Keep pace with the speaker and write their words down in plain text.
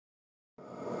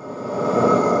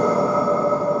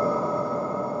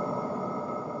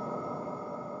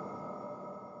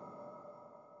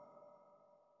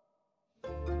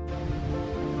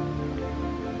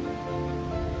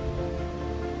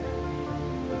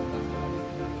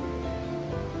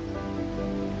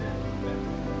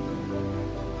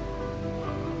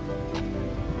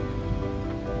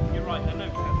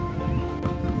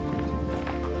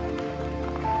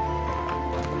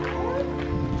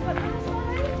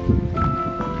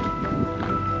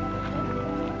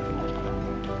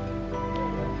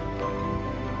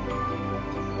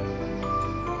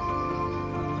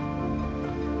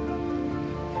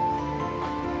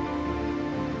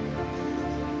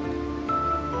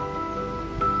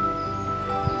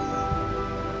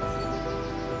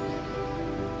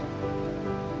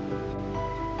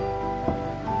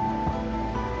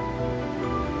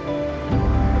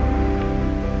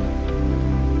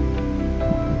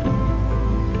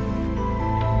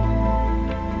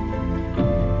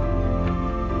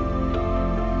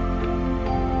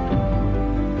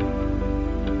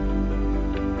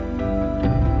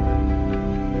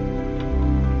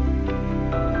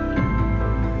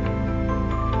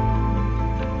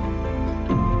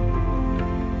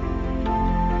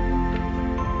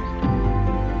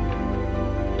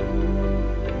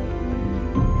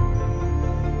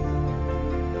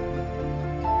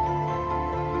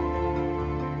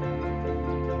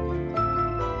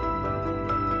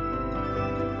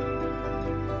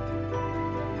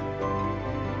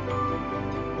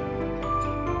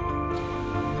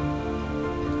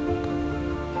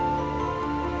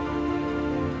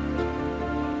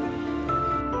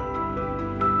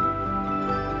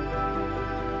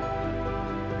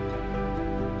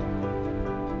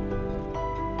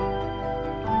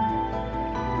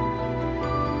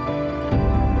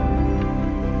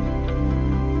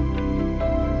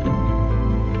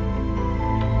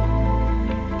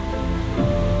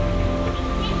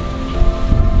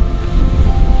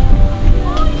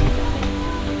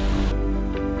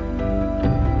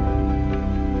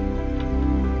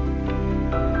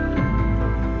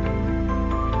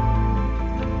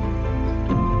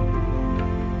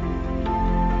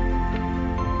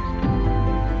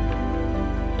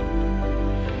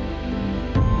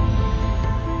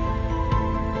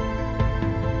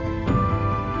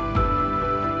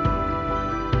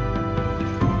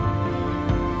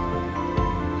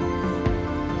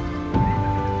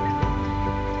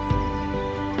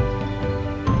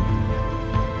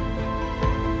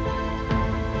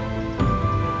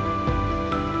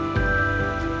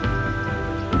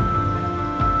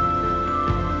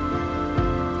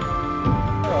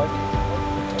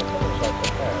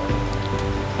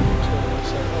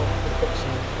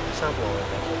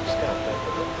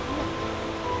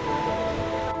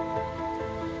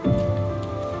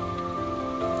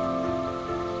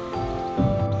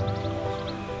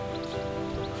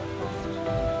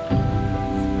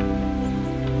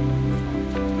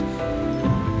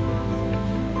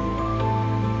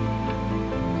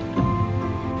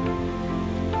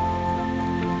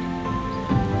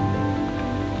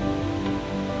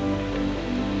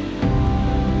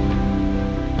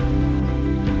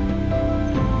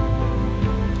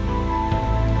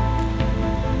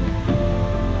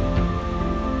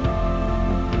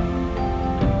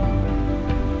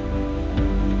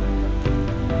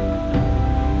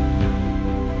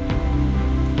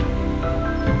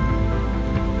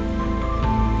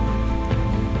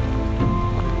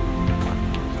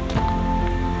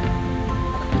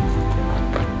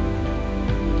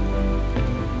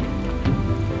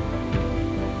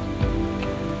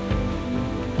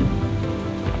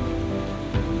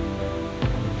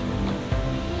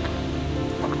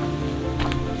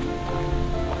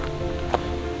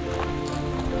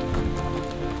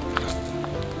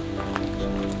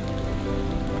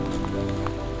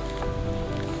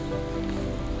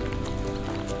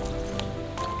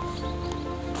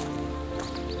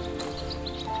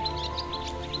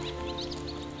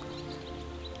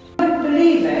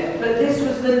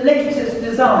the latest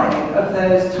design of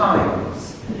those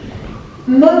times.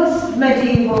 Most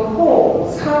medieval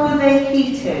halls, how were they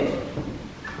heated?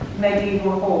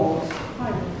 Medieval halls?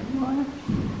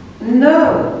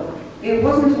 No, it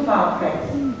wasn't a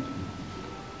fireplace.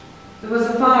 There was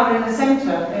a fire in the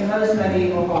centre in most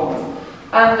medieval halls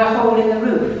and a hole in the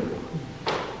roof.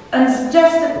 And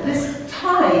just at this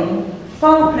time,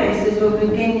 fireplaces were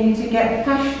beginning to get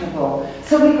fashionable.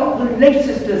 So we got the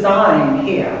latest design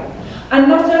here. And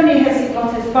not only has it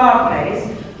got a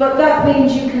fireplace, but that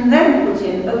means you can then put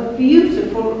in a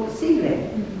beautiful ceiling.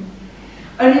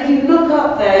 And if you look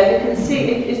up there, you can see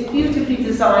it is beautifully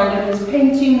designed and there's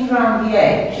paintings around the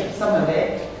edge of some of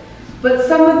it. But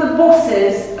some of the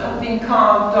bosses have been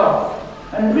carved off.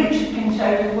 And Richard can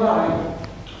show you why.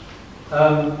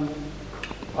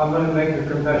 I'm going to make a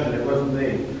confession, it wasn't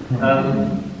me.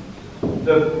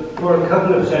 For a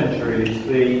couple of centuries,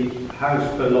 the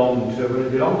house belonged to, well,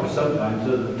 it belonged for some time,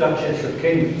 to the Duchess of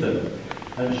Kingston.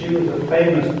 And she was a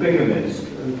famous bigamist,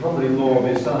 and probably more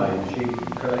besides. She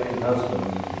collected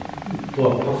husbands,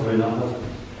 well, possibly not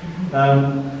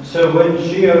husbands. So when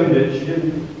she owned it, she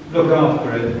didn't look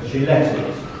after it, she let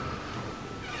it.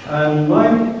 And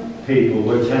my people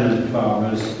were tenant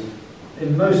farmers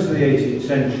in most of the 18th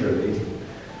century,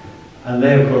 and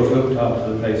they of course looked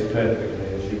after the place perfectly,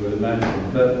 as you would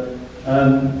imagine. But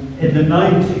in the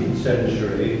 19th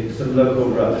century, some local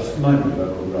roughs, minor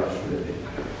local roughs really,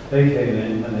 they came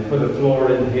in and they put a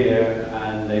floor in here,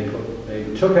 and they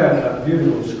took out that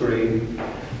beautiful screen,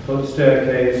 put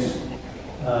staircase,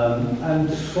 and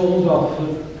sold off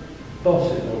the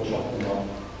bosses or chopped them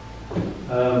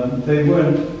off. They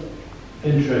weren't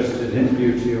interested in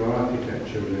beauty or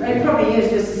architecture really. They probably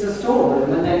used this as a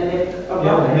storeroom and then lived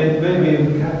above it. Maybe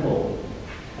in cattle.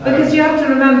 Because you have to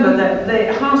remember that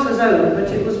the house was owned, but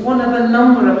it was one of a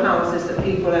number of houses that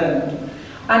people owned.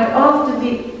 And after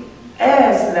the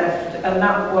heirs left, and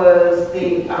that was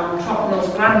the Tropnell's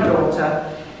granddaughter,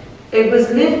 it was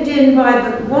lived in by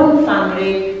the one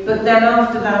family, but then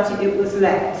after that it was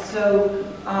let. So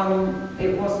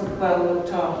it wasn't well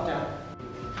looked after.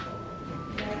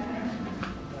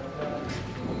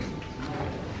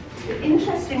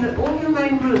 Interesting that all your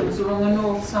main rooms are on the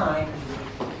north side.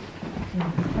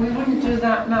 We wouldn't do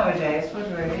that nowadays, would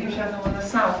we? We usually have them on the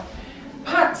south.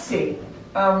 Patsy,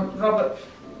 Robert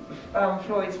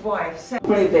Floyd's wife, said,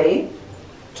 probably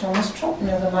Thomas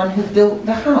Tropenell, the man who built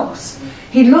the house.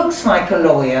 He looks like a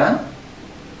lawyer,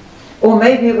 or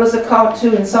maybe it was a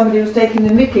cartoon, somebody was taking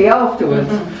the mickey afterwards.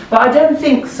 But I don't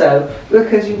think so,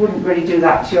 because you wouldn't really do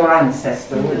that to your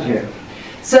ancestor, would you?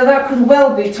 So that could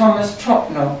well be Thomas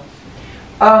Tropenell.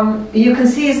 You can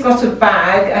see he's got a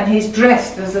bag and he's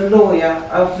dressed as a lawyer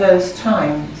of those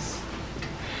times.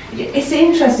 It's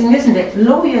interesting, isn't it?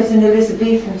 Lawyers in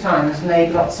Elizabethan times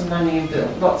made lots of money and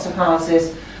built lots of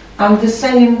houses, and the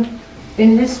same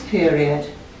in this period.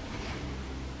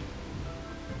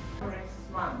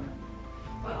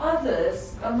 But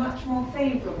others are much more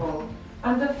favourable,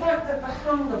 and the fact that the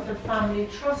Hungerford family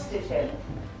trusted him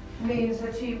means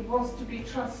that he was to be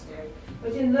trusted.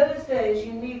 But in those days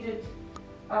you needed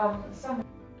some.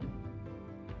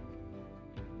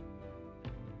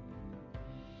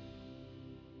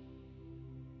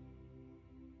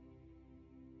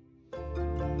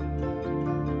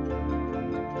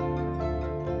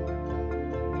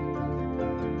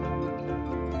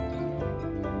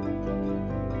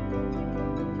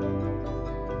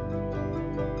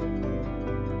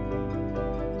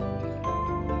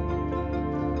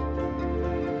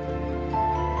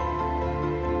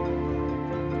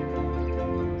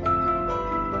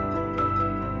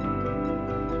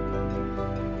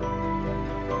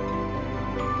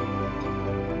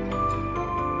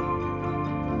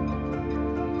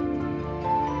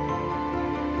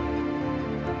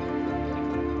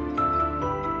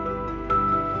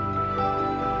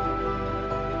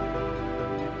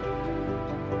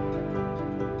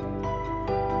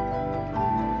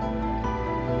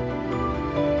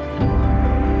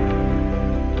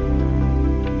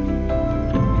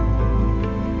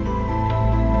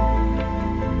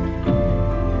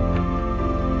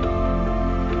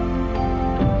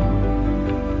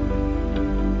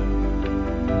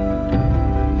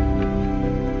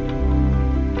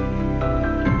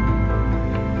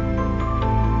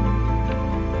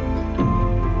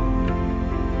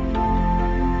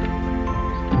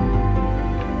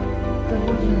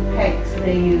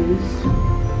 They used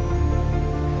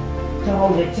to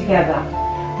hold it together.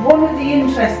 One of the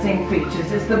interesting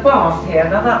features is the bath here.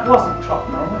 Now that wasn't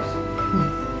Tropnell's.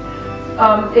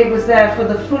 It was there for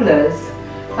the fullers,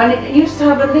 and it used to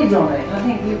have a lid on it. I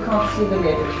think you can't see the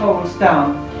lid, it folds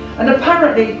down. And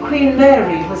apparently Queen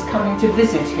Mary was coming to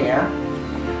visit here,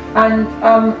 and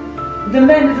the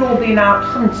men had all been out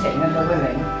hunting, and the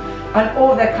women, and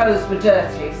all their clothes were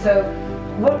dirty, so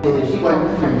what did she come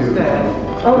there?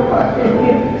 Oh,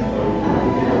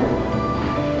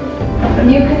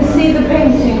 and you can see the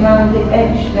painting around the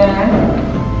edge there.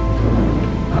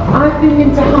 I've been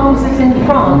into houses in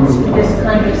France with this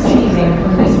kind of ceiling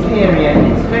from this period.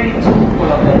 It's very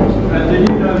typical of it. And did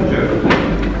you know, Joe,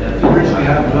 that originally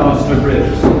had plaster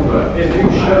ribs, but if you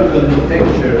show them the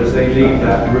picture as they leave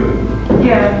that room,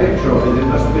 yeah, the picture of it, it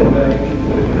must have been very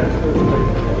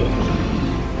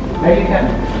there you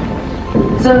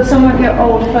go. So some of your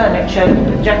old furniture,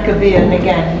 Jacobean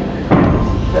again,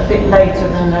 a bit later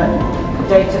than the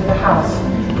date of the house.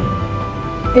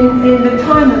 In the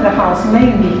time of the house,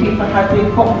 mainly people had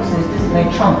big boxes, didn't they,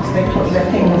 trunks, they put their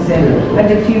things in,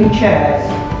 and a few chairs,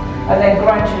 and then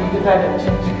gradually developed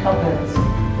into cupboards.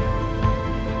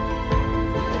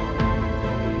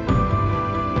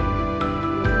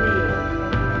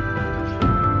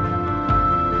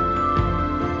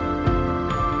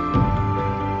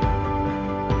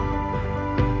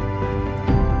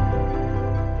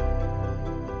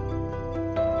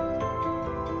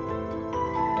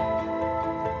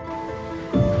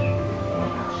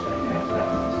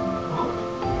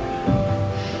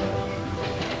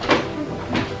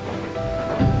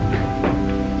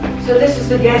 So this is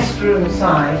the guest room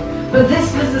side, but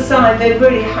this was the side they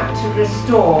really had to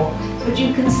restore. But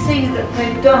you can see that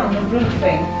they've done the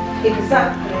roofing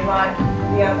exactly like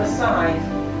the other side.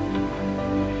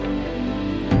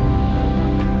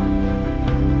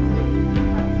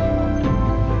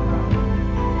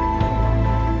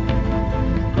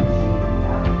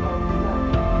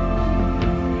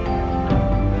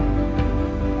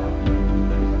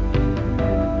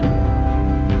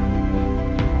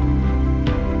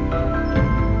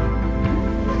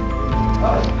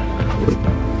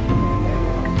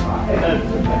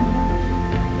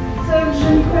 So,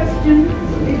 any questions?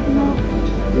 If not,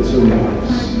 there's a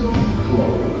nice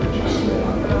clock just there,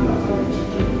 nothing to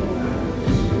do with that.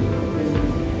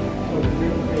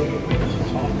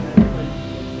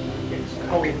 It's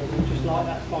cold, just like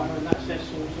that fire, and that's their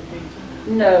source of heat.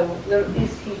 no, there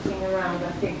is heating around,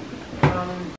 I think.